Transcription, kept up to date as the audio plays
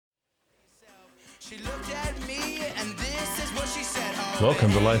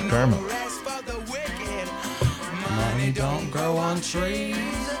Welcome to Life Karma. Money don't grow on trees.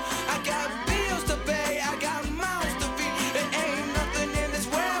 I got bills to pay, I got mouths to feed. There ain't nothing in this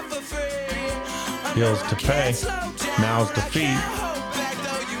world for free. Bills to pay, mouths to feed. I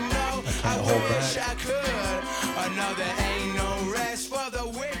can't hold back. I could. No, there ain't no rest for the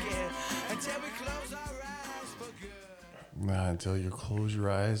wicked until we close our eyes for good. Not until you close your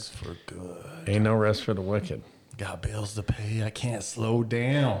eyes for good. Ain't no rest for the wicked. Got bills to pay. I can't slow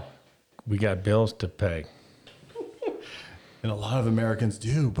down. We got bills to pay. And a lot of Americans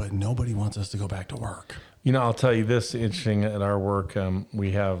do, but nobody wants us to go back to work. You know, I'll tell you this interesting at our work.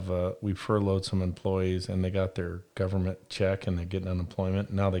 We furloughed some employees, and they got their government check, and they're getting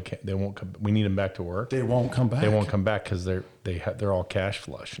unemployment. Now they can't. They won't come. We need them back to work. They won't come back. They won't come back because they're all cash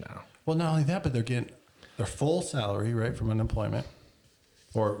flush now. Well, not only that, but they're getting their full salary, right, from unemployment.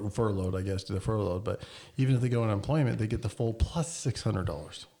 Or furloughed, I guess, to the furloughed. But even if they go on unemployment, they get the full plus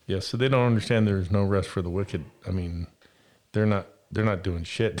 $600. Yeah, so they don't understand there's no rest for the wicked. I mean, they're not doing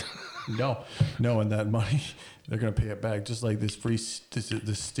shit. No, and that money, they're going to pay it back. Just like this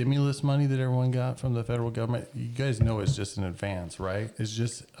the stimulus money that everyone got from the federal government. You guys know it's just an advance, right? It's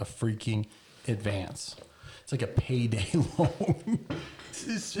just a freaking advance. It's like a payday loan.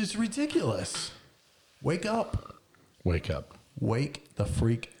 It's ridiculous. Wake up. Wake up. Wake the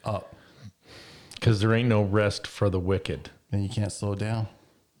freak up. Because there ain't no rest for the wicked. And you can't slow down.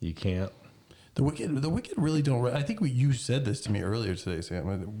 You can't. The wicked really don't. I think you said this to me earlier today,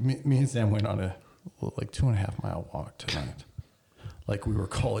 Sam. Me and Sam went on a 2.5 mile walk tonight, like we were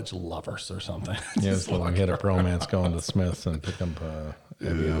college lovers or something. Yeah, it's like hit a bromance going to Smith's and pick up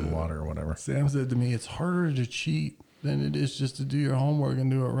Evian water or whatever. Sam said to me, "It's harder to cheat than it is just to do your homework and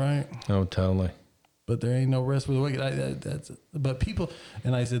do it right." Oh, totally. But there ain't no rest for the wicked. But people,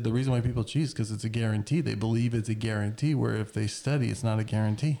 and I said the reason why people cheat is because it's a guarantee. They believe it's a guarantee. Where if they study, it's not a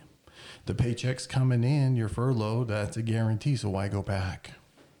guarantee. The paycheck's coming in, you're furloughed, that's a guarantee, so why go back?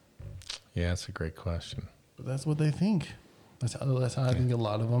 Yeah, that's a great question. But that's what they think. That's how I think a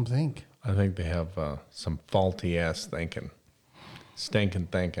lot of them think. I think they have some faulty-ass thinking. Stinking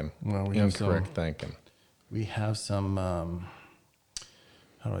thinking. Well, we have incorrect thinking. We have some,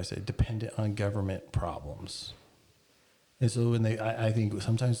 how do I say, dependent on government problems. And so when I think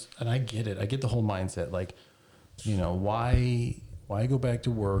sometimes, and I get it, I get the whole mindset, like, you know, why go back to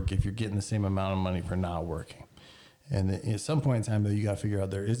work if you're getting the same amount of money for not working? And at some point in time, though, you got to figure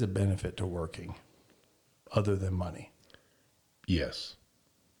out there is a benefit to working other than money. Yes.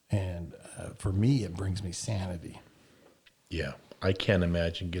 And for me, it brings me sanity. Yeah. I can't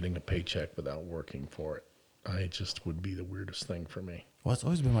imagine getting a paycheck without working for it. I just would be the weirdest thing for me. Well, it's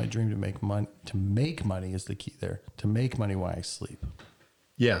always been my dream to make money. To make money is the key there. To make money while I sleep.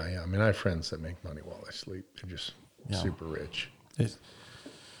 Yeah. I mean, I have friends that make money while they sleep. They're just super rich.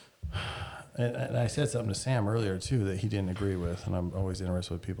 And I said something to Sam earlier too that he didn't agree with, and I'm always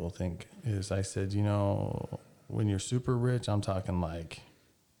interested in what people think. Is I said, you know, when you're super rich, I'm talking like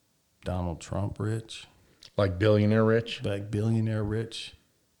Donald Trump rich, like billionaire rich, like billionaire rich.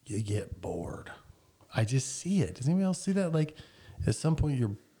 You get bored. I just see it. Does anybody else see that? Like at some point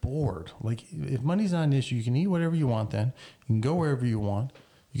you're bored. Like if money's not an issue, you can eat whatever you want. Then you can go wherever you want.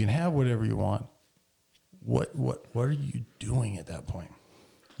 You can have whatever you want. What are you doing at that point?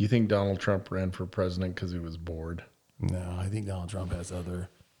 You think Donald Trump ran for president because he was bored? No, I think Donald Trump has other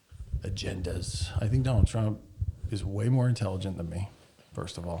agendas. I think Donald Trump is way more intelligent than me,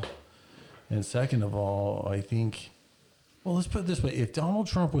 first of all. And second of all, I think, well, let's put it this way. If Donald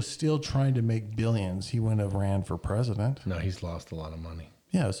Trump was still trying to make billions, he wouldn't have ran for president. No, he's lost a lot of money.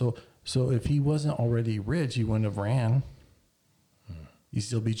 Yeah, so if he wasn't already rich, he wouldn't have ran. He'd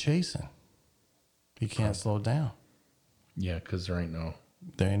still be chasing. He can't slow down. Yeah, because there ain't no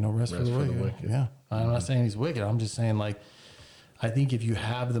rest for the wicked. Yeah. I'm not saying he's wicked. I'm just saying, like, I think if you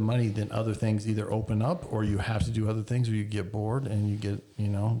have the money, then other things either open up or you have to do other things or you get bored and you get, you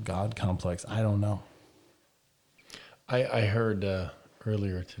know, God complex. I don't know. I heard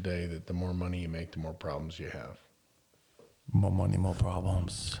earlier today that the more money you make, the more problems you have. More money, more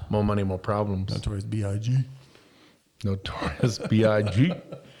problems. More money, more problems. Notorious B.I.G. Notorious B.I.G.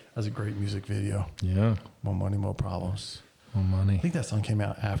 That's a great music video. Yeah. More money, more problems. More money. I think that song came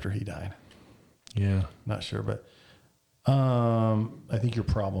out after he died. Yeah. Not sure, but I think your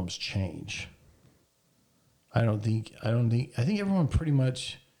problems change. I think everyone pretty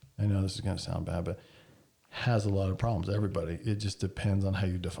much, I know this is going to sound bad, but has a lot of problems. Everybody. It just depends on how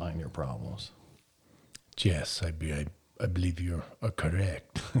you define your problems. Yes, I believe you are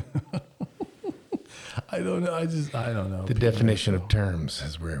correct. I don't know. I don't know. The definition of terms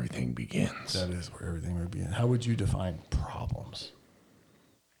is where everything begins. That is where everything would begin. How would you define problems?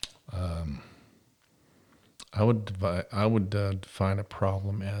 I would define a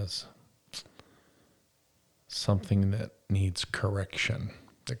problem as something that needs correction,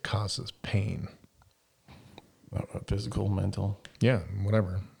 that causes pain. Physical, mental, Yeah,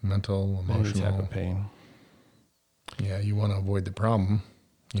 whatever. Mental, any type emotional. of pain. Yeah, you want to avoid the problem.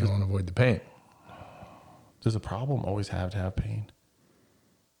 You don't want to avoid the pain. Does a problem always have to have pain?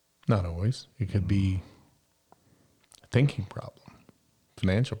 Not always. It could be a thinking problem,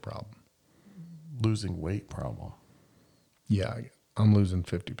 financial problem. Losing weight problem. Yeah, I'm losing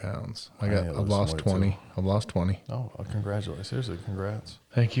 50 pounds. I I've lose lost some weight, 20. too. I've lost 20. Oh, congratulations. Seriously, congrats.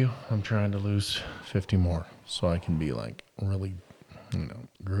 Thank you. I'm trying to lose 50 more so I can be like really,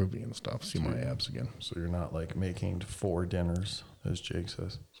 groovy and stuff. See my abs again. So you're not like making 4 dinners, as Jake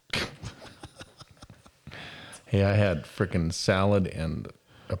says. Hey, I had freaking salad and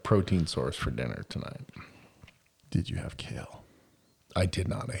a protein source for dinner tonight. Did you have kale? I did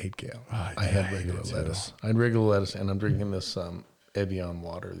not. I hate kale. I I had hate regular it too. lettuce. I had regular lettuce, and I'm drinking this Evian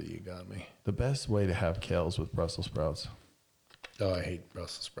water that you got me. The best way to have kale is with Brussels sprouts. Oh, I hate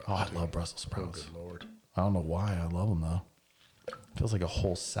Brussels sprouts. Oh, I love Brussels Oh, sprouts. good Lord. I don't know why I love them though. Feels like a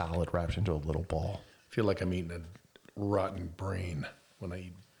whole salad wrapped into a little ball. I feel like I'm eating a rotten brain when I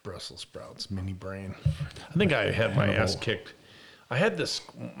eat Brussels sprouts, mini brain. I think I had my ass kicked. I had this,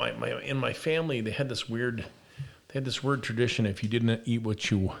 in my family, they had this weird tradition. If you didn't eat what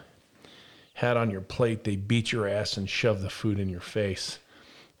you had on your plate, they beat your ass and shove the food in your face.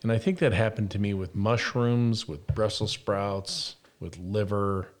 And I think that happened to me with mushrooms, with Brussels sprouts, with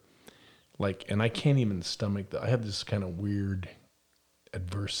liver. And I can't even stomach that. I have this kind of weird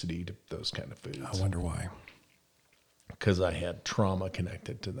adversity to those kind of foods. I wonder why. Because I had trauma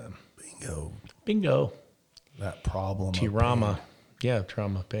connected to them. Bingo. That problem. of Trauma. Yeah,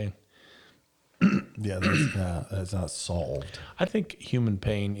 trauma, pain. pain. Yeah, that's not solved. I think human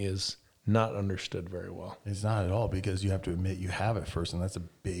pain is not understood very well. It's not at all because you have to admit you have it first, and that's a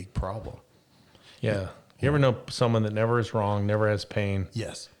big problem. Yeah. You ever know someone that never is wrong, never has pain?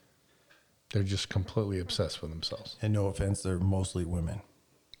 Yes. They're just completely obsessed with themselves. And no offense, they're mostly women.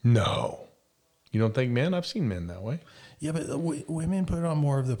 No. You don't think men? I've seen men that way. Yeah, but women put on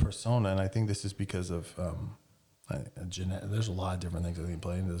more of the persona, and I think this is because of there's a lot of different things I think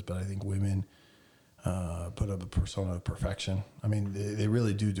play into this, but I think women put up a persona of perfection. I mean, they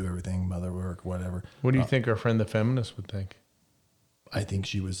really do everything, mother work, whatever. What do you think our friend the feminist would think? I think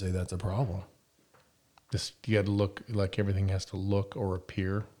she would say that's a problem. You got to look like everything has to look or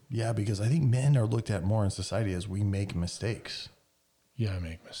appear. Yeah, because I think men are looked at more in society as we make mistakes. Yeah, I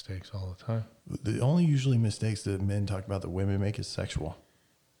make mistakes all the time. The only usually mistakes that men talk about that women make is sexual.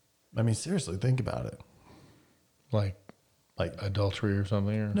 I mean, seriously, think about it. Like adultery or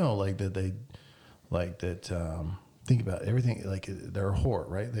something? Or? No, like that they, like that. Think about everything. Like they're a whore,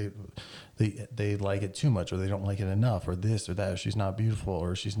 right? They like it too much, or they don't like it enough, or this or that. Or she's not beautiful,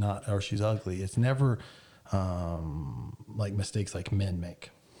 or she's not, or she's ugly. It's never like mistakes like men make.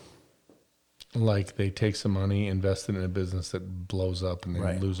 Like they take some money, invest it in a business that blows up, and they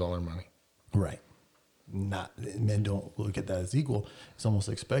Right. lose all their money. Right. Not men don't look at that as equal. It's almost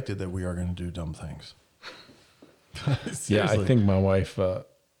expected that we are going to do dumb things. Yeah, I Seriously. think my wife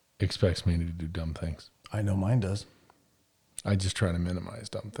expects me to do dumb things. I know mine does. I just try to minimize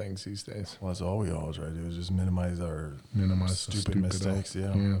dumb things these days. Well, that's all we always try to do is just minimize our Minimize the stupid mistakes.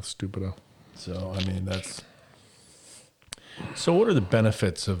 Yeah. Yeah, stupido. So I mean, that's So what are the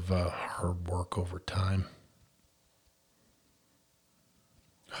benefits of hard work over time?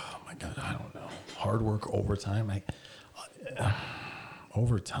 oh my god, I don't know. Hard work over time.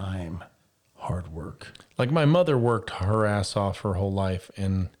 Over time, hard work. Like my mother worked her ass off her whole life,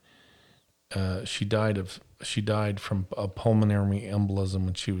 and she died from a pulmonary embolism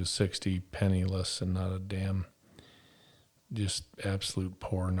when she was 60, penniless and not a damn, just absolute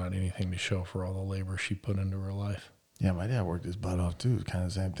poor, not anything to show for all the labor she put into her life. Yeah, my dad worked his butt off too. It's kind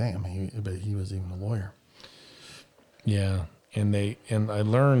of the same thing. I mean, but he was even a lawyer. Yeah, and I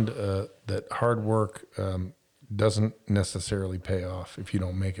learned that hard work doesn't necessarily pay off if you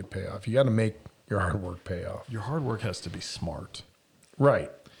don't make it pay off. You got to make your hard work pay off. Your hard work has to be smart.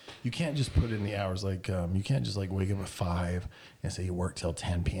 Right. You can't just put in the hours. Like you can't just like wake up at 5 and say you work till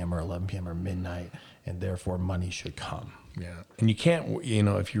 10 p.m. or 11 p.m. or midnight, and therefore money should come. Yeah, and you can't,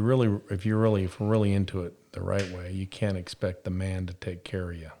 if you're really into it the right way, you can't expect the man to take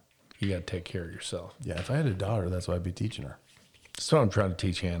care of you. You got to take care of yourself. Yeah, if I had a daughter, that's what I'd be teaching her. That's what I'm trying to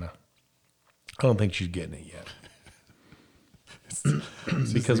teach Hannah. I don't think she's getting it yet.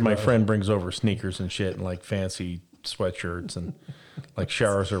 Because my friend brings over sneakers and shit and like fancy sweatshirts and like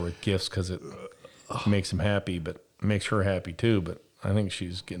showers her with gifts because it makes him happy, but makes her happy too. But I think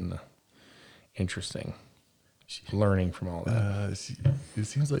she's getting the interesting learning from all that. It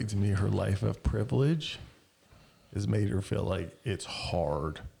seems like to me her life of privilege has made her feel like it's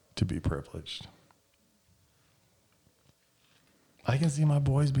hard to be privileged. I can see my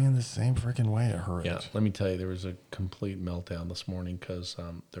boys being the same freaking way at her Yeah, age. let me tell you, there was a complete meltdown this morning because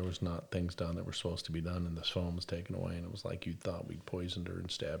there was not things done that were supposed to be done, and this phone was taken away, and it was like you thought we'd poisoned her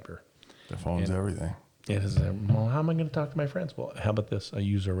and stabbed her. The phone's everything. It is. Well, how am I going to talk to my friends? Well, how about this? I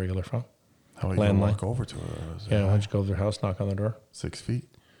use a regular phone. How about you Landline. walk over to her? Yeah, why don't you go to their house, knock on the door, 6 feet.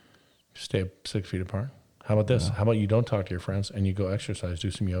 stay 6 feet apart? How about this? How about you don't talk to your friends and you go exercise,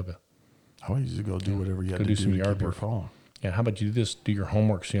 do some yoga? How about you just go do whatever you have Go to do do some to yard keep your work. phone? Yeah, how about you just do your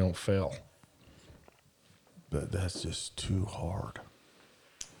homework so you don't fail? But that's just too hard.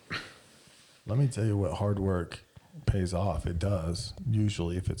 Let me tell you what hard work pays off. It does,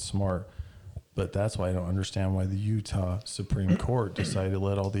 usually, if it's smart. But that's why I don't understand why the Utah Supreme Court decided to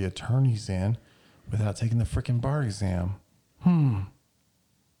let all the attorneys in without taking the freaking bar exam. Boy,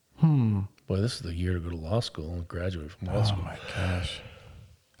 this is the year to go to law school and graduate from law Oh school. my gosh.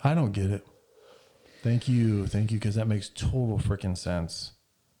 I don't get it. Thank you, because that makes total freaking sense.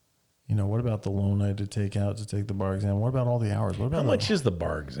 You know, what about the loan I had to take out to take the bar exam? What about all the hours? What about How much is the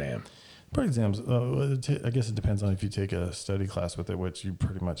bar exam? bar exams? I guess it depends on if you take a study class with it, which you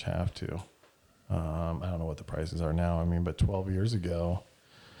pretty much have to. I don't know what the prices are now. I mean, but 12 years ago,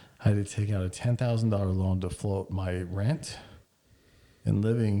 I had to take out a $10,000 loan to float my rent and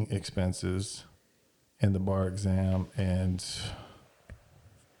living expenses and the bar exam and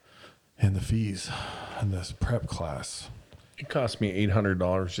the fees and this prep class. It cost me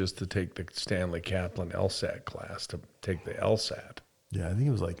 $800 just to take the Stanley Kaplan LSAT class, to take the LSAT. Yeah, I think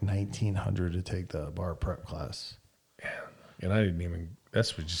it was like $1,900 to take the bar prep class. And I didn't even,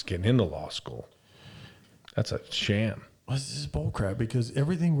 that's for just getting into law school. That's a sham. Well, this is bullcrap because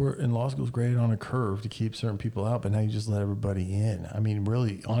everything we're in law school is graded on a curve to keep certain people out, but now you just let everybody in. I mean,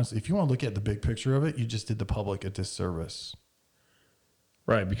 really, honestly, if you want to look at the big picture of it, you just did the public a disservice.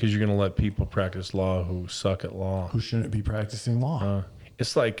 Right, because you're going to let people practice law who suck at law. Who shouldn't be practicing law?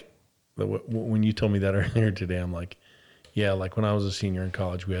 It's like when you told me that earlier today, I'm like, yeah, like when I was a senior in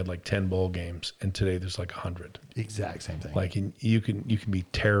college, we had like 10 bowl games, and today there's like 100. Exact same thing. Like you can be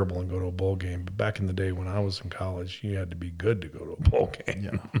terrible and go to a bowl game, but back in the day when I was in college, you had to be good to go to a bowl game.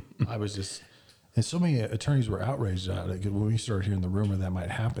 Yeah, I was just, and so many attorneys were outraged at it. 'Cause when we started hearing the rumor that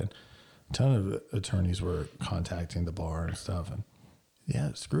might happen, a ton of attorneys were contacting the bar and stuff. And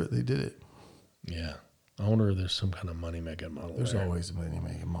yeah, screw it, they did it. Yeah. I wonder if there's some kind of money making model. There's there. always a money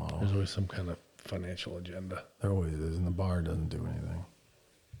making model. There's always some kind of financial agenda. There always is, and the bar doesn't do anything.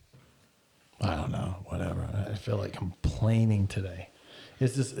 I don't know, whatever. I feel like complaining today.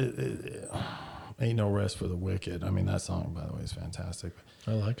 It's just, ain't no rest for the wicked. I mean, that song, by the way, is fantastic.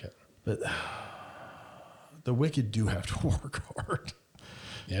 I like it. But the wicked do have to work hard.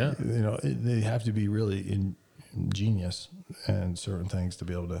 Yeah. You know, they have to be really ingenious and certain things to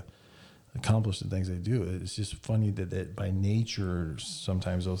be able to accomplish the things they do. It's just funny that by nature,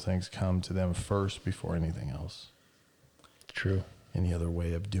 sometimes those things come to them first before anything else. True. Any other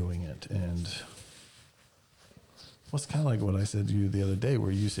way of doing it. And what's kind of like what I said to you the other day,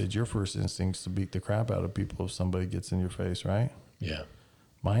 where you said your first instinct is to beat the crap out of people if somebody gets in your face, right? Yeah.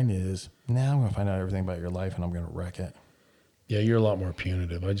 Mine is, now I'm going to find out everything about your life and I'm going to wreck it. Yeah, you're a lot more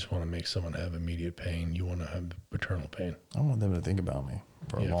punitive. I just want to make someone have immediate pain. You want to have eternal pain. I want them to think about me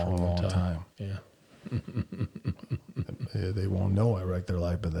for a Yeah, long, for a long long time. Yeah. They won't know I wrecked their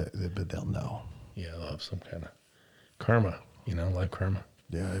life, but they'll know. Yeah, they'll have some kind of karma, life karma.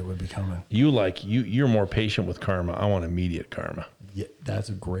 Yeah, it would be coming. You're more patient with karma. I want immediate karma. Yeah, that's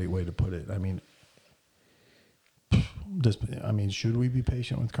a great way to put it. I mean, should we be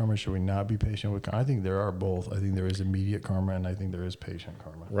patient with karma? Should we not be patient with karma? I think there are both. I think there is immediate karma, and I think there is patient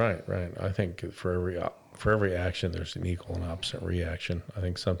karma. Right. I think for every action, there's an equal and opposite reaction. I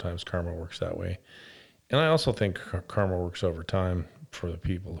think sometimes karma works that way. And I also think karma works over time for the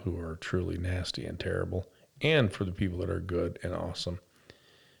people who are truly nasty and terrible, and for the people that are good and awesome. I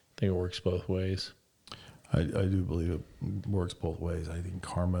think it works both ways. I do believe it works both ways. I think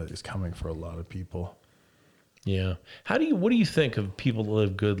karma is coming for a lot of people. Yeah. What do you think of people that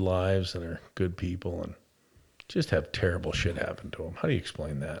live good lives and are good people and just have terrible shit happen to them? How do you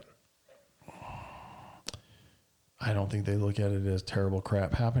explain that? I don't think they look at it as terrible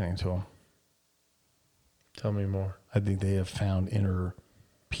crap happening to them. Tell me more. I think they have found inner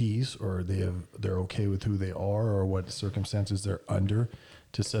peace, or they're okay with who they are or what circumstances they're under,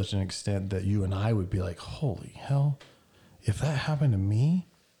 to such an extent that you and I would be like, holy hell, if that happened to me,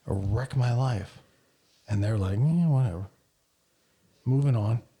 it would wreck my life. And they're like, whatever. Moving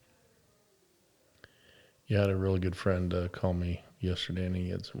on. You had a really good friend call me yesterday, and he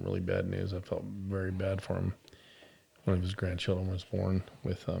had some really bad news. I felt very bad for him. One of his grandchildren was born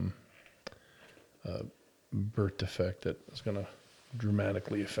with a birth defect that is going to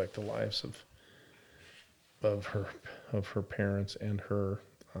dramatically affect the lives of her parents and her,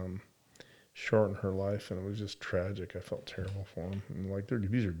 shorten her life, and it was just tragic. I felt terrible for him. And like,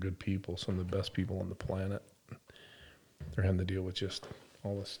 these are good people, some of the best people on the planet. They're having to deal with just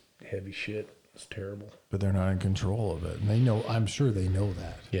all this heavy shit. It's terrible. But they're not in control of it. And they know, I'm sure they know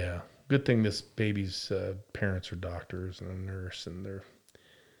that. Yeah. Good thing this baby's parents are doctors and a nurse, and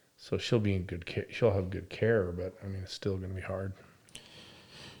so she'll be in good care. She'll have good care, but I mean, it's still going to be hard.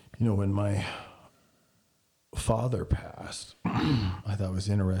 You know, when my father passed, I thought it was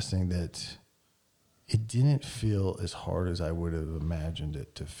interesting that it didn't feel as hard as I would have imagined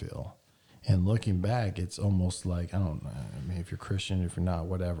it to feel. And looking back, it's almost like, I don't know, I mean, if you're Christian, if you're not,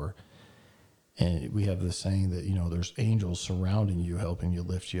 whatever. And we have this saying that, you know, there's angels surrounding you, helping you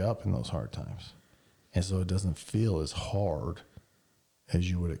lift you up in those hard times. And so it doesn't feel as hard as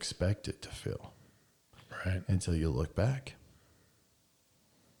you would expect it to feel. Right. Until you look back.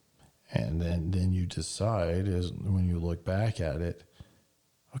 And then you decide, is when you look back at it,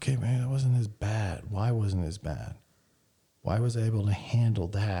 okay, man, it wasn't as bad. Why wasn't it as bad? Why was I able to handle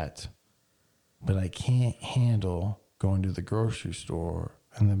that, but I can't handle going to the grocery store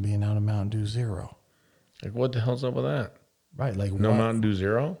and then being out of Mountain Dew Zero? Like, what the hell's up with that? Right. Like, No why- Mountain Dew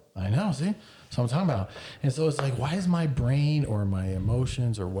Zero? I know, see? So I'm talking about. And so it's like, why is my brain or my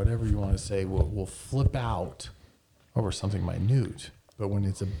emotions or whatever you want to say will flip out over something minute? But when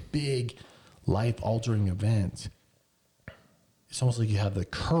it's a big life-altering event, it's almost like you have the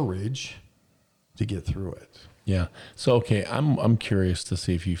courage to get through it. Yeah. So, okay, I'm curious to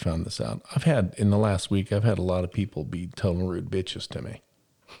see if you found this out. In the last week, I've had a lot of people be total rude bitches to me.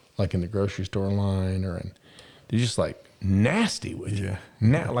 Like in the grocery store line they're just like nasty with you.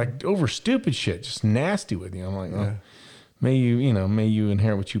 Like over stupid shit, just nasty with you. I'm like, oh, may you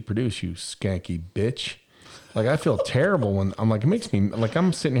inherit what you produce, you skanky bitch. Like, I feel terrible when I'm like, it makes me like,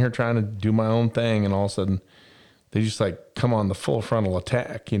 I'm sitting here trying to do my own thing, and all of a sudden they just like come on the full frontal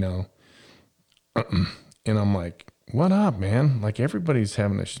attack, you know? And I'm like, what up, man? Like, everybody's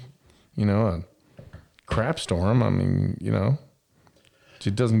having a crap storm. I mean,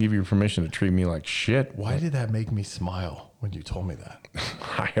 it doesn't give you permission to treat me like shit. Why did that make me smile when you told me that?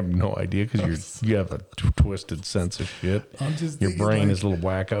 I have no idea, because you have a twisted sense of shit. I'm just Your thinking, brain like, is a little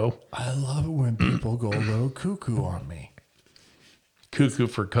wacko. I love it when people go a little cuckoo on me. Cuckoo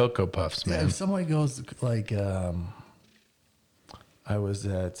for Cocoa Puffs, Yeah, man. if somebody goes like, I was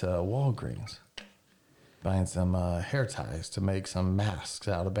at Walgreens buying some hair ties to make some masks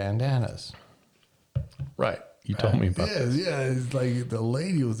out of bandanas. Right. You told me about that. Yeah, it's like the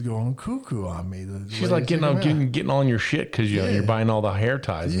lady was going cuckoo on me. She's like getting on your shit because you're buying all the hair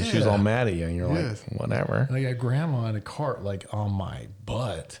ties, and she was all mad at you, and you're Yes. like, whatever. And I got grandma in a cart, like on my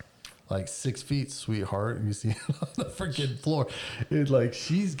butt, like 6 feet, sweetheart. And you see it on the freaking floor. It's like,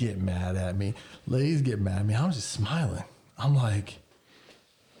 she's getting mad at me. Ladies get mad at me. I'm just smiling. I'm like,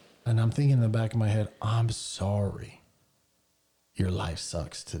 and I'm thinking in the back of my head, I'm sorry. Your life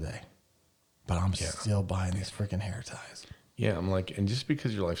sucks today. But I'm still buying these freaking hair ties. Yeah, I'm like, and just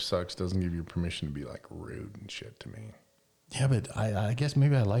because your life sucks doesn't give you permission to be like rude and shit to me. Yeah, but I guess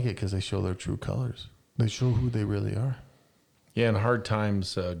maybe I like it because they show their true colors. They show who they really are. Yeah, in hard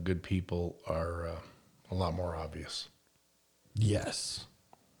times, good people are a lot more obvious. Yes.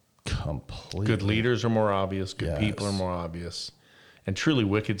 Completely. Good leaders are more obvious. Good Yes. people are more obvious. And truly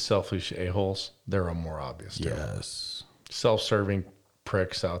wicked, selfish a-holes, they're more obvious too. Yes. Self-serving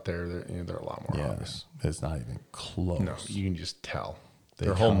pricks out there, they're a lot more obvious. Yes. It's not even close. No, you can just tell. They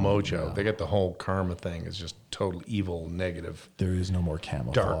Their whole come, mojo, yeah. they got the whole karma thing is just total evil, negative, There is no more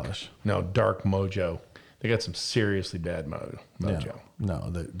camouflage. dark mojo. They got some seriously bad mojo. No,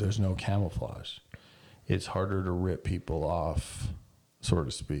 there's no camouflage. It's harder to rip people off, so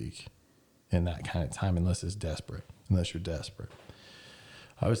to speak, in that kind of time, unless you're desperate.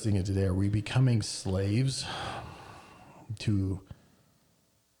 I was thinking today, are we becoming slaves to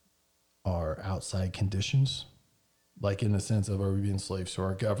our outside conditions? Like, in the sense of, are we being slaves to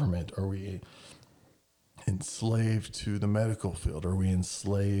our government? Are we enslaved to the medical field? Are we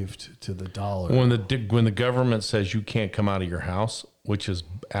enslaved to the dollar? When the government says you can't come out of your house, which is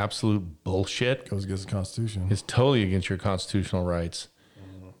absolute bullshit, Goes against the Constitution. it's totally against your constitutional rights.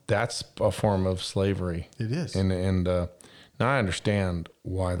 that's a form of slavery. It is. And now I understand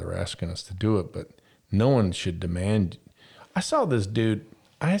why they're asking us to do it, but no one should demand. I saw this dude.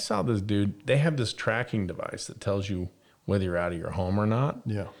 They have this tracking device that tells you whether you're out of your home or not.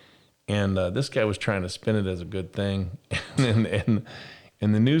 Yeah. And this guy was trying to spin it as a good thing, and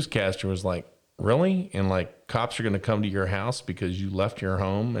the newscaster was like, "Really?" And like, cops are going to come to your house because you left your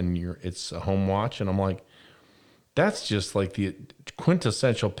home and it's a home watch. And I'm like, that's just like the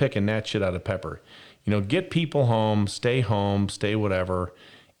quintessential picking that shit out of Pepper. You know, get people home, stay whatever.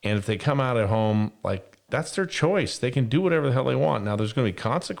 And if they come out at home, like, that's their choice. They can do whatever the hell they want. Now, there's going to be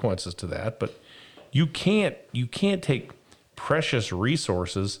consequences to that, but you can't take precious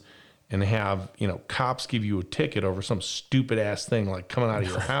resources and have, you know, cops give you a ticket over some stupid ass thing like coming out of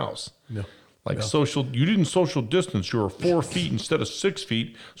your house. No. Like you didn't social distance. You were 4 feet instead of 6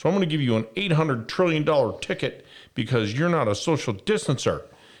 feet. So I'm going to give you an $800 trillion ticket because you're not a social distancer.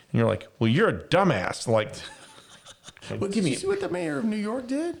 And you're like, well, you're a dumbass. Like, Well, did you see what the mayor of New York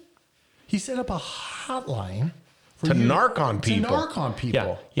did? He set up a hotline to narc on people. To narc on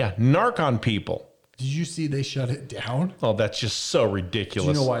people. Yeah, narc on people. Did you see they shut it down? Oh, that's just so Do ridiculous.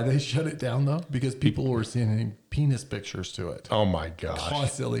 you know why they shut it down though? Because people were sending penis pictures to it Oh my gosh.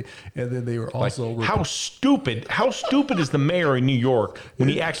 constantly, and then they were Like, also how stupid is the mayor in New York when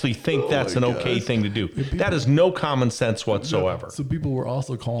he actually think that's an okay gosh. thing to do? That is no common sense whatsoever. So people were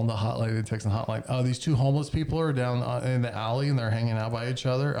also calling the hotline and texting hotline. Oh, these two homeless people are down in the alley and they're hanging out by each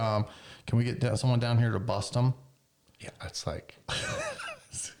other. Can we get someone down here to bust them? Yeah, it's like,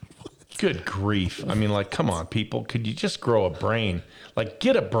 good grief. I mean, like, come on, people. Could you just grow a brain? Like,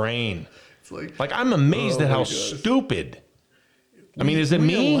 get a brain. It's like, Like, I'm amazed Oh at my how gosh. stupid. I mean, is it we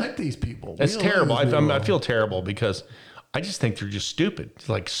me? elect these people. It's We elect terrible. these I people. feel terrible because I just think they're just stupid. It's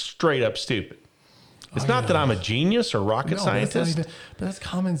like straight up stupid. It's not that I'm a genius or rocket No, but that's not scientist. even- but that's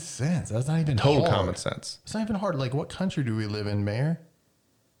common sense. That's not even Total hard. common sense. It's not even hard. Like, what country do we live in, Mayor?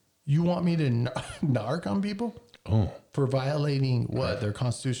 You want me to narc on people? Oh. For violating what? Their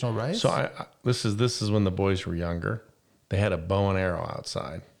constitutional rights? So this is when the boys were younger. They had a bow and arrow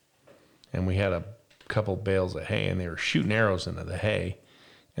outside, and we had a couple bales of hay, and they were shooting arrows into the hay,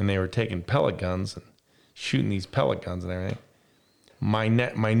 and they were taking pellet guns and shooting these pellet guns and everything. My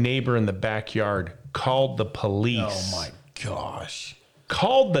neighbor in the backyard called the police. Oh my gosh.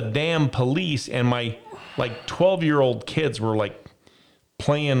 Called the damn police, and my like 12-year-old kids were like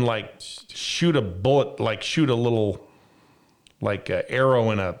playing like shoot a bullet, like shoot a little like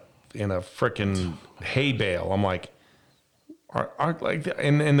arrow in a frickin' hay bale. I'm like,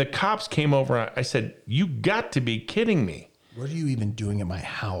 and the cops came over. I said, you got to be kidding me. What are you even doing at my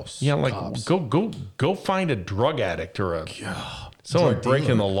house? Yeah, like cops? go find a drug addict or someone Drug breaking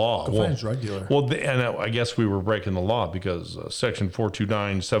dealer. the law. Go find a drug dealer. Well, and I guess we were breaking the law because section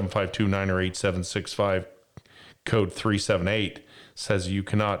 429-752-908-765, code 378 says you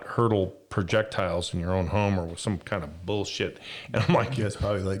cannot hurtle projectiles in your own home or with some kind of bullshit. And I'm like, Yeah, it's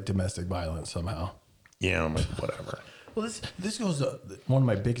probably like domestic violence somehow. yeah, I'm like, whatever. Well, this goes to one of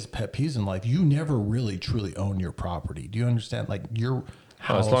my biggest pet peeves in life. You never really truly own your property. Do you understand? Like your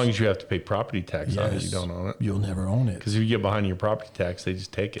house, As long as you have to pay property tax on it, you don't own it. You'll never own it. Because if you get behind your property tax, they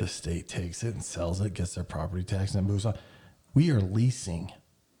just take The it. state takes it and sells it, gets their property tax, and moves on. We are leasing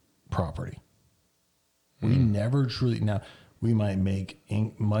property. We never truly. Now, we might make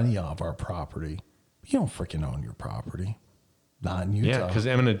money off our property. You don't freaking own your property. Not in Utah. Yeah, because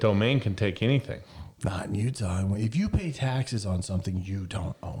eminent domain can take anything. Not in Utah. If you pay taxes on something, you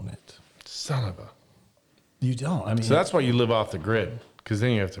don't own it. Son of a. You don't. I mean, So that's why you live off the grid, because then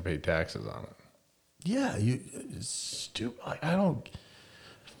you have to pay taxes on it. yeah. It's stupid. I don't.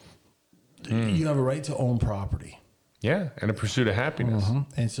 You have a right to own property. Yeah, and a pursuit of happiness.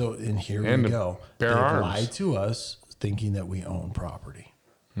 And so, and here And we to go. bear They've arms. lied to us, thinking that we own property.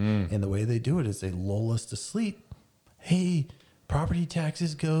 And the way they do it is they lull us to sleep. Hey, property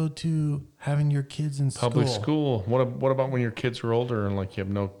taxes go to having your kids in Public school. What about when your kids are older and like you have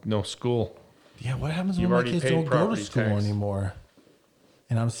no school? Yeah, what happens You've when my already kids paid don't go to property school tax. anymore?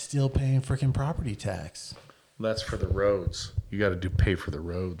 And I'm still paying freaking property tax. That's for the roads. You got to pay for the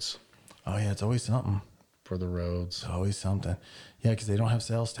roads. Oh, yeah, it's always something. For the roads. It's always something. Yeah, because they don't have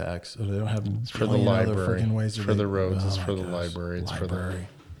sales tax, or they don't have For the library. It's for the roads. It's for the library. It's for the. library.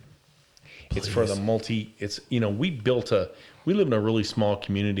 It's for the we live in a really small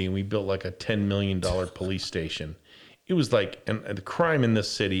community and we built like a $10 million police station. It was like, and the crime in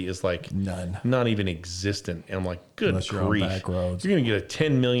this city is like None. not even existent. And I'm like, good Unless you're on grief. back roads. You're going to get a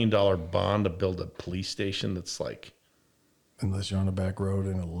 $10 million bond to build a police station that's like, unless you're on a back road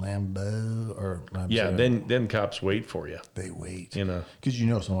in a Lambo or Yeah, then cops wait for you. they wait. Because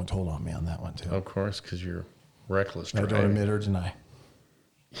Because someone told on me on that one too. of course, because you're reckless I driving. don't admit or deny.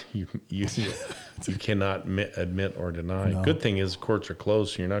 You cannot admit or deny. No. Good thing is courts are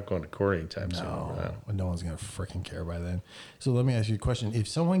closed, so you're not going to court anytime soon. over that. No one's gonna freaking care by then. So let me ask you a question: if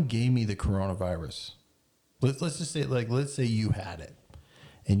someone gave me the coronavirus, let's just say let's say you had it,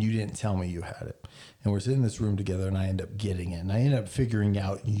 and you didn't tell me you had it, and we're sitting in this room together, and I end up getting it, and I end up figuring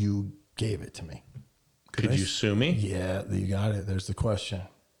out you gave it to me. Could you sue me? Yeah, you got it. There's the question.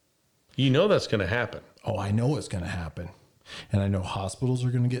 You know that's going to happen. Oh, I know what's going to happen. And I know hospitals are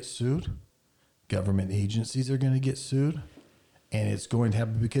going to get sued. Government agencies are going to get sued. And it's going to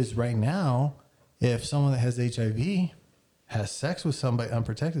happen because right now, if someone that has HIV has sex with somebody,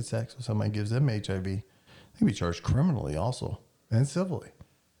 unprotected sex with somebody, gives them HIV, they can be charged criminally also and civilly.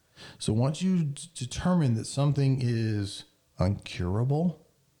 So once you determine that something is uncurable,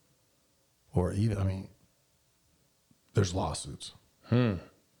 or even, there's lawsuits.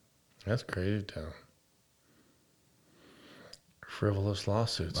 That's crazy town. Frivolous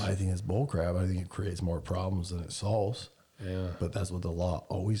lawsuits. I think it's bullcrap. I think it creates more problems than it solves. Yeah. But that's what the law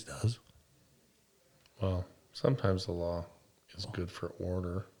always does. Well, sometimes the law is good for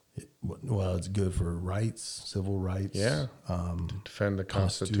order. Well, it's good for rights, civil rights. Yeah. To defend the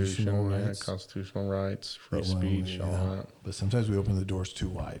Constitution. constitutional rights. Constitutional rights, free But when speech, we- all yeah. that. But sometimes we open the doors too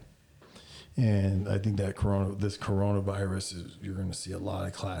wide. And I think that this coronavirus you're going to see a lot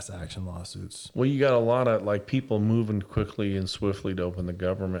of class action lawsuits. Well, you got a lot of people moving quickly and swiftly to open the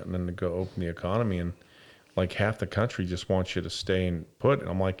government and then to go open the economy. And half the country just wants you to stay and put. And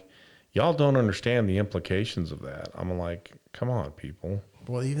I'm like, y'all don't understand the implications of that. I'm like, come on, people.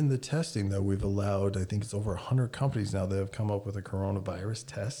 Well, even the testing, though, we've allowed, I think it's over 100 companies now that have come up with a coronavirus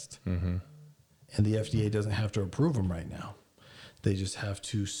test. Mm-hmm. And the FDA doesn't have to approve them right now. They just have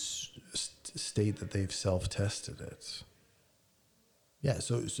to state that they've self-tested it. Yeah,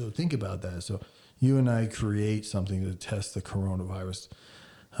 so think about that. So you and I create something to test the coronavirus.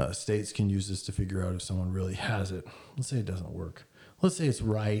 States can use this to figure out if someone really has it. Let's say it doesn't work. Let's say it's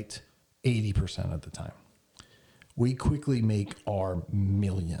right 80% of the time. We quickly make our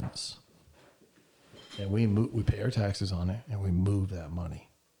millions. And we pay our taxes on it, and we move that money.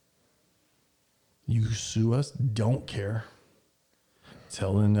 You sue us, don't care.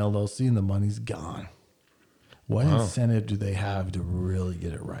 Tell an LLC and the money's gone. What incentive do they have to really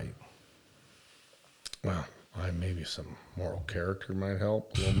get it right? Well, maybe some moral character might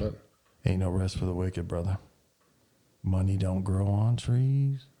help a little bit. Ain't no rest for the wicked, brother. Money don't grow on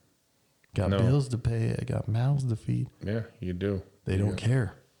trees. Got No. bills to pay. I got mouths to feed. Yeah, you do. They don't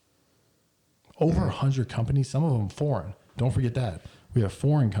care. Over 100 companies, some of them foreign. Don't forget that. We have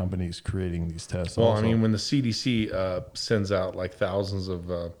foreign companies creating these tests. Well, also. when the CDC sends out thousands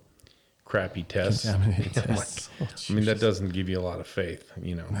of crappy tests, Contaminated tests. Oh, that doesn't give you a lot of faith,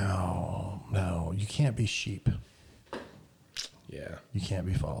 No. You can't be sheep. Yeah. You can't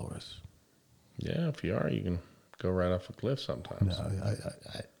be followers. Yeah, if you are, you can go right off a cliff sometimes. No,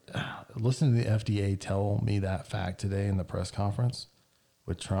 I listened to the FDA tell me that fact today in the press conference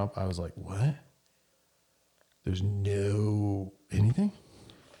with Trump. I was like, what? There's no anything?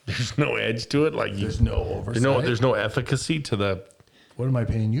 There's no edge to it. There's no oversight. There's no efficacy to the. What am I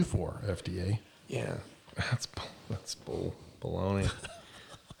paying you for, FDA? Yeah, that's baloney.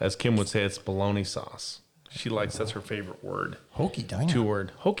 As Kim would say, it's baloney sauce. That's her favorite word. Hokey Dinah.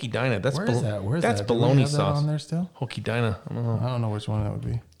 2-word. Hokey Dinah. That's Where is that? Where's that's that? Do we baloney have that sauce. on there still? Hokey Dinah. I don't know. I don't know which one that would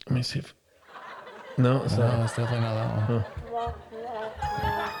be. Let me see if. No, it's No, not. it's definitely not that one.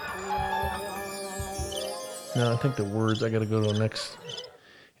 No, I think the words. I got to go to the next.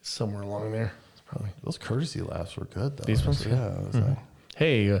 It's somewhere along there. It's probably. Those courtesy laughs were good, though. These ones? Yeah. It was like,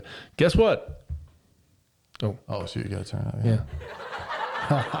 Hey, guess what? oh, so you got to turn it. Yeah.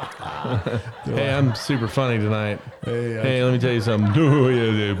 Hey, I'm super funny tonight. Hey, Let me tell you something.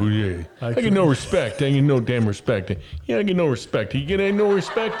 I get no respect. I get no damn respect. Yeah, I get no respect. You get no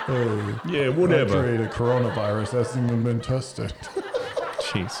respect? Yeah, I whatever. created a coronavirus. That's even been tested.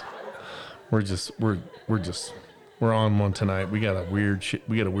 Jeez. We're on one tonight. We got a weird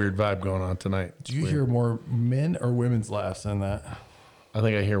vibe going on tonight. Do you hear more men or women's laughs than that? I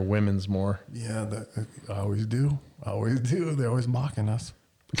think I hear women's more. Yeah, I always do. They're always mocking us.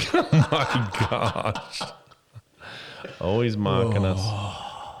 My gosh. Always mocking us.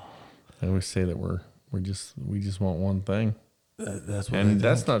 I always say that we just want one thing. That's what And they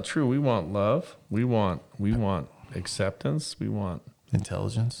that's think. not true. We want love. We want acceptance. We want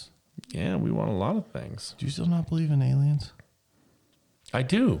Intelligence. we want a lot of things. Do you still not believe in aliens? I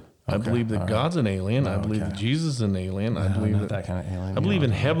do. I Okay, believe that all right. God's an alien. I Oh, believe okay. that Jesus is an alien. I No, believe not that, that kind of alien. I believe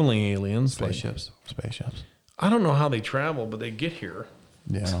in heaven. heavenly aliens. Like, Spaceships. I don't know how they travel, but they get here.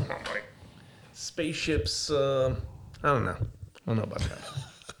 Yeah. I'm like, spaceships. I don't know. I don't know about that.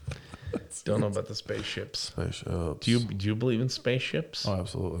 Don't know about the spaceships. Spaceships. Do you believe in spaceships? Oh,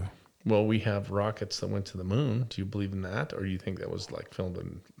 absolutely. Well, we have rockets that went to the moon. Do you believe in that, or do you think that was like filmed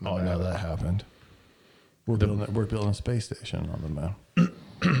in? Oh no, Nevada? that happened. We're building a space station on the moon.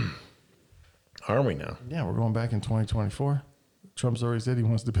 Are we now? Yeah, we're going back in 2024. Trump's already said he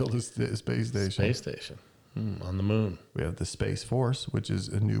wants to build a space station. Space station on the moon. We have the Space Force, which is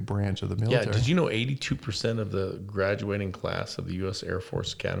a new branch of the military. Yeah. Did you know 82% of the graduating class of the U.S. Air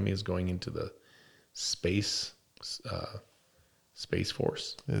Force Academy is going into the space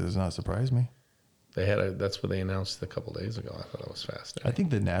Force? It does not surprise me. That's what they announced a couple days ago. I thought that was fascinating. I think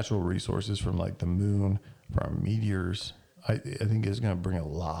the natural resources from like the moon, from meteors, I think is going to bring a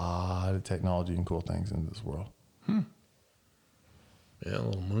lot of technology and cool things into this world. Yeah, a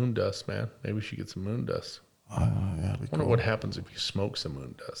little moon dust, man. Maybe we should get some moon dust. Yeah, it'd be I wonder cool. what happens if you smoke some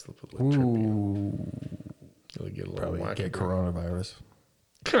moon dust. It'll trip you. Ooh, You'll get a little probably wacky. get coronavirus.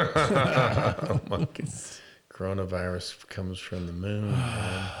 Oh my God. Coronavirus comes from the moon,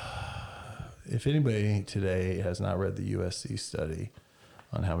 man. If anybody today has not read the USC study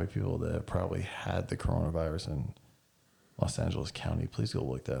on how many people that have probably had the coronavirus in Los Angeles County, please go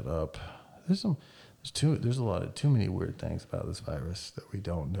look that up. There's a lot of too many weird things about this virus that we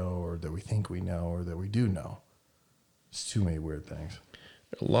don't know, or that we think we know, or that we do know. There's too many weird things.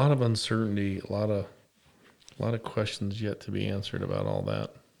 A lot of uncertainty, a lot of questions yet to be answered about all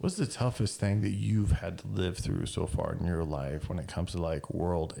that. What's the toughest thing that you've had to live through so far in your life when it comes to like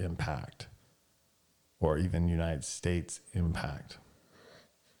world impact or even United States impact?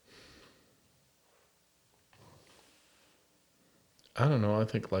 I don't know. I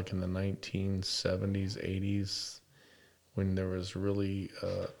think like in the 1970s, 80s, when there was really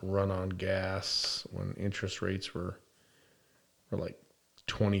a run on gas, when interest rates were like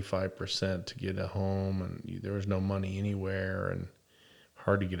 25% to get a home, and there was no money anywhere and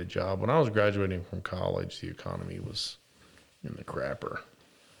hard to get a job. When I was graduating from college, the economy was in the crapper.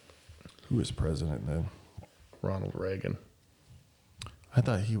 Who was president then? Ronald Reagan. I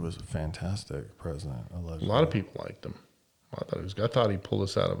thought he was a fantastic president. A Allegedly. lot of people liked him. I thought he pulled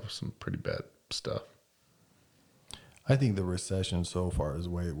us out of some pretty bad stuff. I think the recession so far is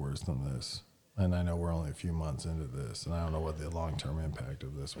way worse than this. And I know we're only a few months into this, and I don't know what the long-term impact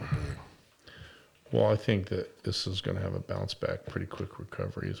of this will be. Well, I think that this is going to have a bounce back, pretty quick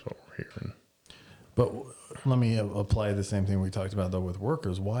recovery is what we're hearing. But let me apply the same thing we talked about, though, with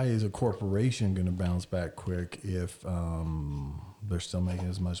workers. Why is a corporation going to bounce back quick if they're still making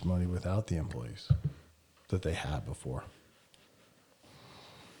as much money without the employees that they had before?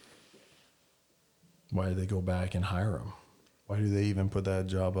 Why do they go back and hire them? Why do they even put that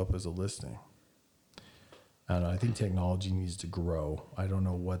job up as a listing? I don't know. I think technology needs to grow. I don't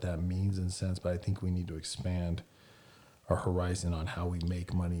know what that means in a sense, but I think we need to expand our horizon on how we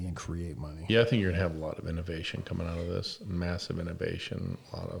make money and create money. Yeah, I think you're going to have a lot of innovation coming out of this. Massive innovation,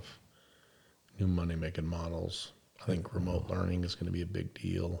 a lot of new money-making models. I think remote learning is going to be a big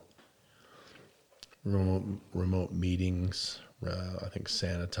deal. Remote meetings. I think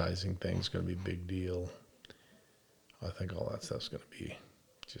sanitizing things is going to be a big deal. I think all that stuff's going to be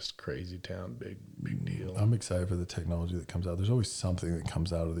just crazy town, big deal. I'm excited for the technology that comes out. There's always something that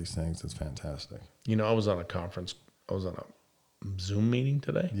comes out of these things that's fantastic. You know, I was on a Zoom meeting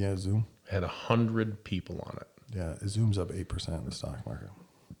today. Yeah, Zoom. Had 100 people on it. Yeah, it zooms up 8% in the stock market.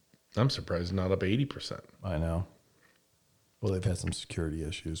 I'm surprised it's not up 80%. I know. Well, they've had some security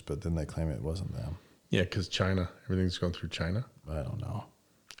issues, but then they claim it wasn't them. Yeah, because China, everything's going through China. I don't know.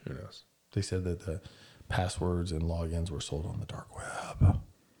 Who knows? They said that the passwords and logins were sold on the dark web.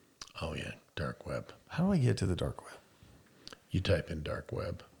 Oh, yeah, dark web. How do I get to the dark web? You type in dark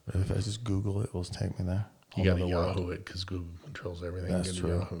web. If I just Google it, will it take me there? You got to Whole other world. Yahoo it because Google controls everything. That's You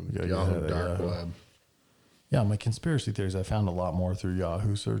gotta true. Yahoo, You gotta Yahoo get dark Yahoo. web. Yeah, my conspiracy theories, I found a lot more through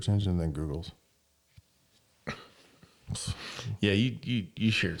Yahoo search engine than Google's. Yeah,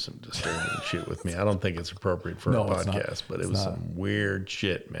 you shared some disturbing shit with me. I don't think it's appropriate for No, a it's not. podcast, but it It's was not. some weird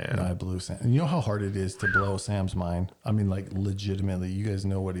shit, man. I blew Sam. And you know how hard it is to blow Sam's mind? I mean, like, legitimately, you guys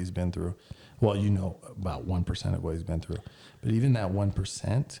know what he's been through. Well, you know about 1% of what he's been through. But even that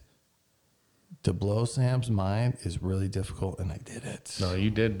 1%, to blow Sam's mind is really difficult, and I did it. No, you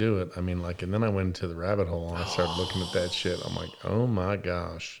did do it. I mean, like, and then I went into the rabbit hole and I started looking at that shit. I'm like, oh my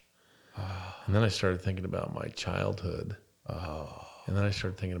gosh. And then I started thinking about my childhood. And then I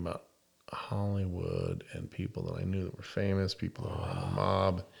started thinking about Hollywood and people that I knew that were famous, people that were on the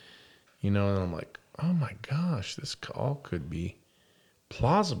mob. And I'm like, oh my gosh, this all could be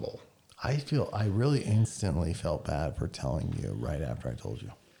plausible. I really instantly felt bad for telling you right after I told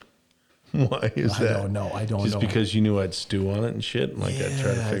you. Why is I that? don't know. I don't Just know. because you knew I'd stew on it and shit, and like I'd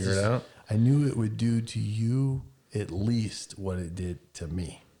try to figure it out. I knew it would do to you at least what it did to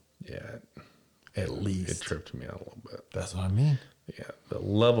me. Yeah, At least. it tripped me out a little bit. That's what I mean. Yeah, the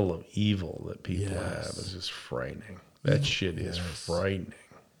level of evil that people Yes. have is just frightening. That shit is Yes. frightening.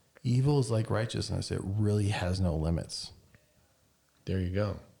 Evil is like righteousness. It really has no limits. There you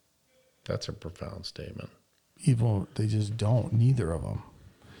go. That's a profound statement. Evil, they just don't. Neither of them.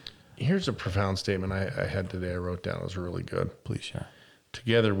 Here's a profound statement I had today. I wrote down. It was really good. Please share.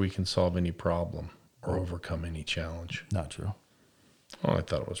 Together we can solve any problem or overcome any challenge. Not true. Oh, I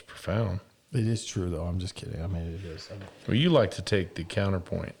thought it was profound. It is true, though. I'm just kidding. I mean, it is. Well, you like to take the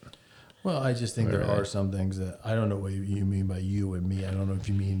counterpoint. Well, I just think there Right. are some things that I don't know what you mean by you and me. I don't know if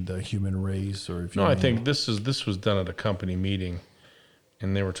you mean the human race or if you No, I mean, think this was done at a company meeting,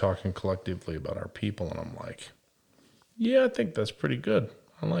 and they were talking collectively about our people, and I'm like, yeah, I think that's pretty good.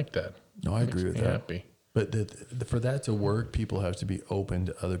 I like that. No, I agree Makes with me that. happy. But for that to work, people have to be open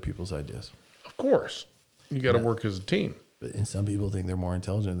to other people's ideas. Of course, you got to work as a team. And some people think they're more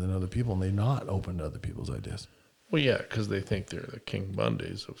intelligent than other people, and they're not open to other people's ideas, Well, yeah, because they think they're the King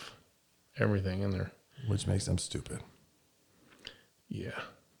Bundys of everything in there. which makes them stupid. Yeah.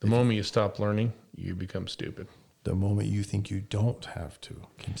 The moment you stop learning, you become stupid. The moment you think you don't have to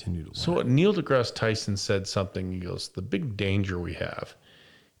continue to learn. So what Neil deGrasse Tyson said something, he goes, the big danger we have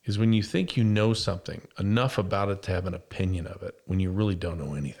is when you think you know something enough about it to have an opinion of it when you really don't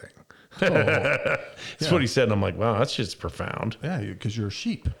know anything. That's what he said. And I'm like, wow, that's just profound. Yeah, because you're a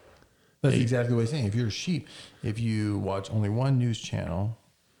sheep. That's exactly what he's saying. If you're a sheep, if you watch only one news channel,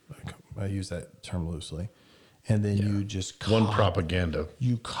 like, I use that term loosely, and then you just One propaganda.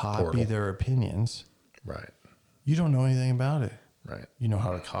 you copy portal. their opinions, Right. you don't know anything about it. Right. You know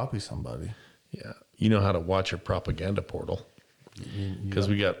how to copy somebody. Yeah. You know how to watch a propaganda portal because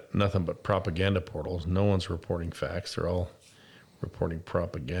we got nothing but propaganda portals. No one's reporting facts. They're all reporting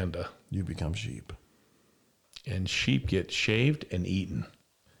propaganda. You become sheep. And sheep get shaved and eaten.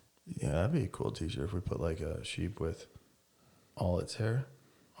 Yeah, that'd be a cool t-shirt if we put like a sheep with all its hair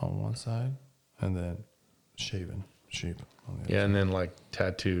on one side and then shaven sheep on the other. Yeah, and then like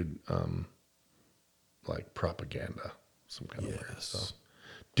tattooed, like propaganda, some kind of weird Yes. stuff.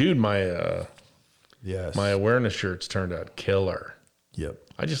 Dude, my Yes. my awareness shirts turned out killer. Yep.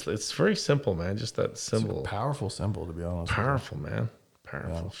 It's very simple, man. Just that It's symbol, a powerful symbol, to be honest. with you. powerful, man,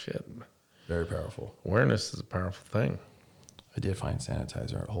 powerful shit. Very powerful. Awareness is a powerful thing. I did find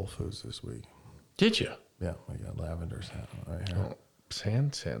sanitizer at Whole Foods this week. Did you? Yeah, I got lavender right here. Oh,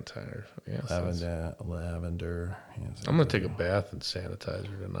 sand sanitizer. Yes. Lavender. hand I'm gonna sanitizer. take a bath in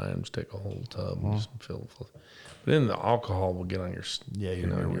sanitizer tonight. I'm just take a whole tub Mm-hmm. and just fill. But then the alcohol will get on your. Yeah, you're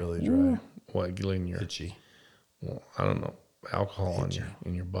gonna be your- really dry. What get in your? Itchy. Well, I don't know. Alcohol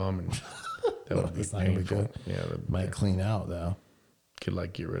on your bum and that would be That's not gonna be painful. good. Yeah, that Might clean out though. could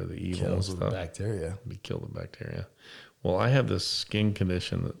like get rid of the evil Kills and the stuff. bacteria. Be kill the bacteria. Well, I have this skin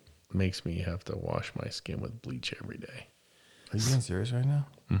condition that makes me have to wash my skin with bleach every day. Are you being serious right now?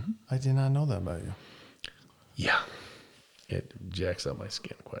 Mm-hmm. I did not know that about you. Yeah, it jacks up my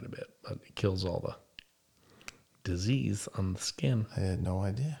skin quite a bit, but it kills all the disease on the skin. I had no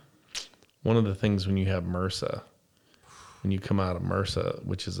idea. One of the things when you have MRSA, when you come out of MRSA,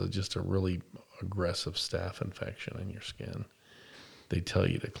 which is just a really aggressive staph infection in your skin, they tell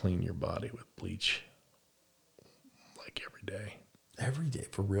you to clean your body with bleach like every day. Every day,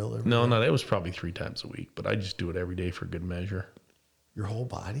 for real? No, it was probably 3 times a week, but I just do it every day for good measure. Your whole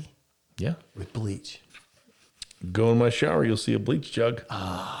body? Yeah. With bleach. Go in my shower, you'll see a bleach jug.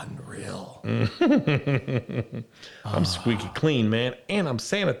 Unreal. I'm squeaky clean, man, and I'm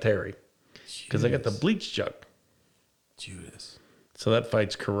sanitary because I got the bleach jug. Judas. So that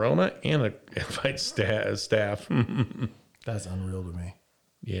fights corona and it fights staph. That's unreal to me.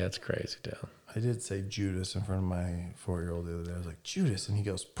 Yeah, it's crazy, Dale. I did say Judas in front of my 4-year-old the other day. I was like, Judas. And he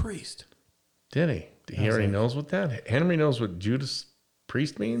goes, priest. Did he? He already knows what that. Henry knows what Judas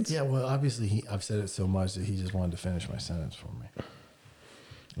priest means. Yeah, well, obviously, I've said it so much that he just wanted to finish my sentence for me.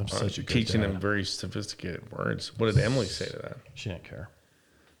 I'm such a good Teaching dad. him very sophisticated words. What did Emily say to that? She didn't care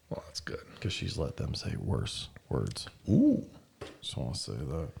Well, that's good. because she's let them say worse words. Ooh. Just want to say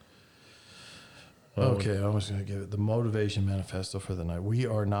that. Well, Okay, I was going to give it the motivation manifesto for the night. We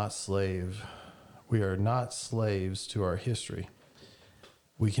are not slave. We are not slaves to our history.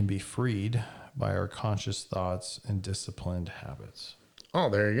 We can be freed by our conscious thoughts and disciplined habits. Oh,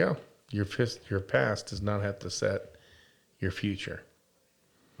 there you go. Your past does not have to set your future.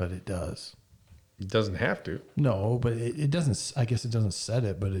 but it does. It doesn't have to. No, but it doesn't. I guess it doesn't set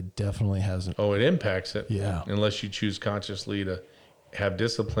it, but it definitely hasn't. Oh, it impacts it. Yeah. Unless you choose consciously to have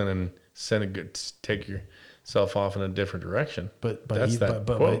discipline and take yourself off in a different direction. But that's that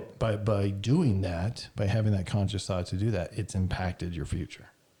quote. by doing that, by having that conscious thought to do that, it's impacted your future.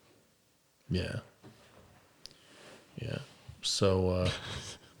 Yeah. Yeah. So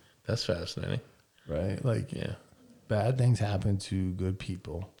that's fascinating. Right? Like, Yeah. bad things happen to good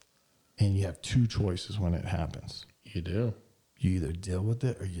people, and you have two choices when it happens. You do. You either deal with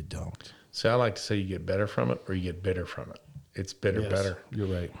it or you don't. So I like to say you get better from it or you get bitter from it. It's bitter Yes, better. You're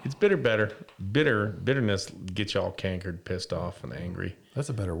right. It's bitter better. Bitterness gets you all cankered, pissed off, and angry. That's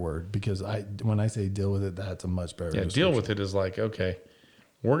a better word, because when I say deal with it, that's a much better. Yeah, deal with it is like, okay,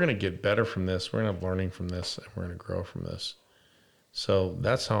 we're going to get better from this. We're going to have learning from this, and we're going to grow from this. So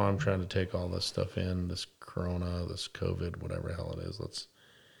that's how I'm trying to take all this stuff in, this corona, this COVID, whatever the hell it is. Let's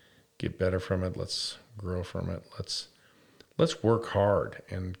get better from it. Let's grow from it. Let's work hard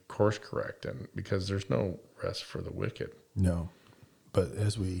and course correct, and because there's no rest for the wicked. No, but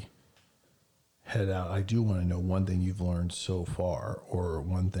as we head out, I do want to know one thing you've learned so far, or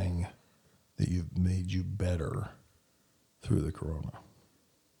one thing that you've made you better through the corona.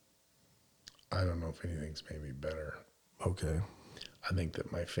 I don't know if anything's made me better. Okay. I think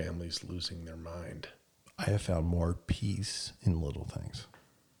that my family's losing their mind. I have found more peace in little things.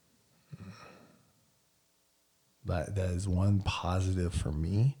 That is one positive for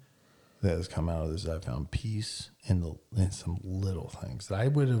me that has come out of this. I found peace in some little things that I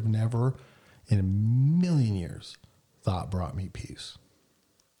would have never in a million years thought brought me peace.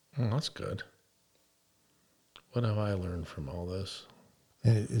 Oh, that's good. What have I learned from all this?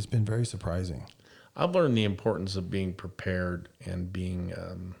 And it's been very surprising. I've learned the importance of being prepared and being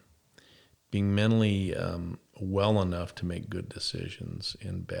mentally well enough to make good decisions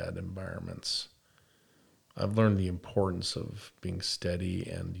in bad environments. I've learned the importance of being steady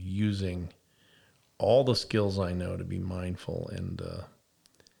and using all the skills I know to be mindful and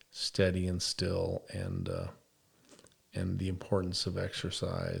steady and still, and the importance of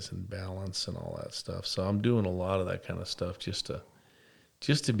exercise and balance and all that stuff. So I'm doing a lot of that kind of stuff just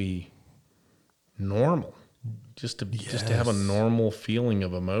to be normal, just to have a normal feeling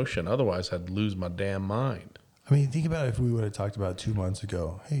of emotion. Otherwise, I'd lose my damn mind. I mean, think about if we would have talked about 2 months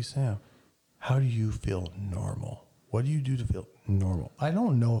ago. Hey, Sam, how do you feel normal? What do you do to feel normal? I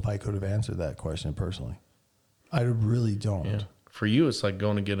don't know if I could have answered that question personally. I really don't. Yeah. For you, it's like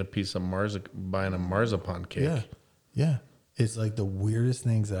going to get a piece of buying a marzipan cake. Yeah. Yeah. It's like the weirdest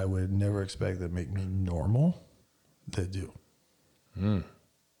things that I would never expect that make me normal that do. In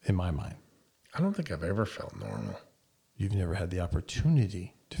my mind. I don't think I've ever felt normal. You've never had the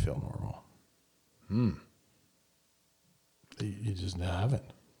opportunity to feel normal. You just haven't.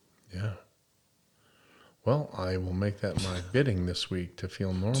 Yeah. Well, I will make that my bidding this week to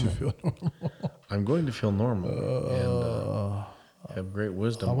feel normal. I'm going to feel normal and have great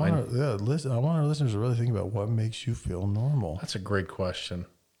wisdom. I want our listeners to really think about what makes you feel normal. That's a great question.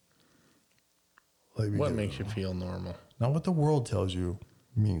 Like, What makes you feel normal? Not what the world tells you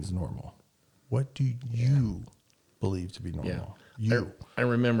means normal. What do you believe to be normal? You. I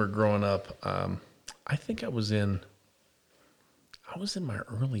remember growing up. I think I was in my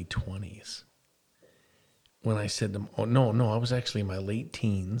early 20s when I said to them, I was actually in my late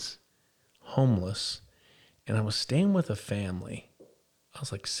teens, homeless, and I was staying with a family. I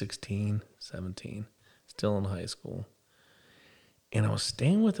was like 16, 17, still in high school. And I was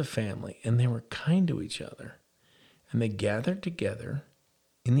staying with a family, and they were kind to each other. And they gathered together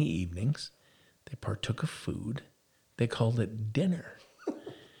in the evenings. They partook of food. They called it dinner.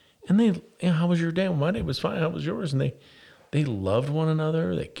 And how was your day? Well, my day was fine. How was yours? And they loved one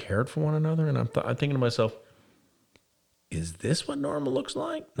another. They cared for one another. And I'm thinking to myself, is this what normal looks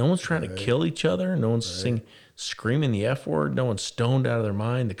like? No one's trying to kill each other. No one's screaming the F word. No one's stoned out of their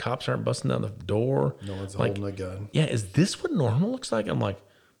mind. The cops aren't busting down the door. No one's holding a gun. Yeah, is this what normal looks like? I'm like,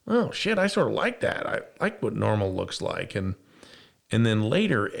 oh, shit, I sort of like that. I like what normal looks like. And then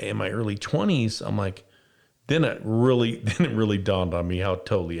later in my early 20s, I'm like, then it really dawned on me how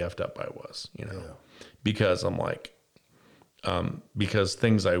totally effed up I was, because I'm like, because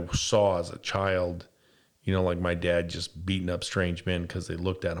things I saw as a child, like my dad just beating up strange men because they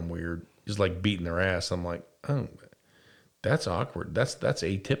looked at him weird, just like beating their ass. I'm like, oh, that's awkward. That's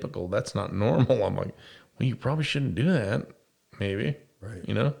atypical. That's not normal. I'm like, well, you probably shouldn't do that, maybe, right?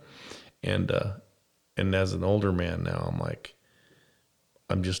 And as an older man now, I'm like,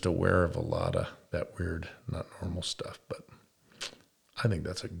 I'm just aware of a lot of that weird, not normal stuff. But I think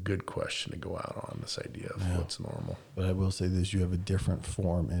that's a good question to go out on, this idea of what's normal. But I will say this: you have a different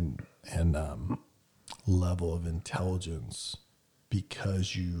form and level of intelligence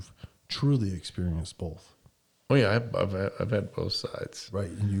because you've truly experienced both, Oh yeah, I've had both sides. right?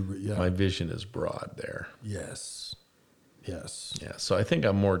 And My vision is broad there. yes. Yeah, so I think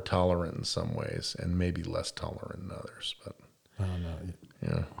I'm more tolerant in some ways and maybe less tolerant in others. But I don't know.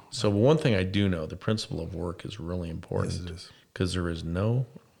 yeah. So one thing I do know, the principle of work is really important Yes, it is. because there is no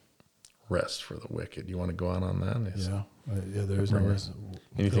rest for the wicked. You want to go out on that? Yeah, there is no reason.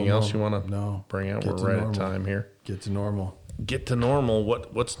 Anything Go else you normal. want to No. bring out? Get We're to right normal. at time here. Get to normal. Get to normal.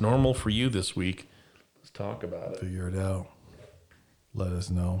 What's normal for you this week? Let's talk about it. Figure it out. Let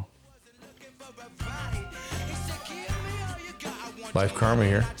us know. Life Karma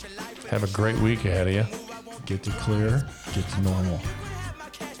here. Have a great week ahead of you. Get to clear. Get to normal.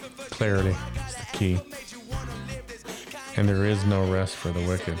 Clarity is the key. And there is no rest for the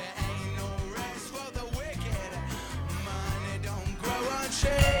wicked. Money don't grow on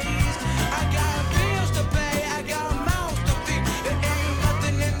trees.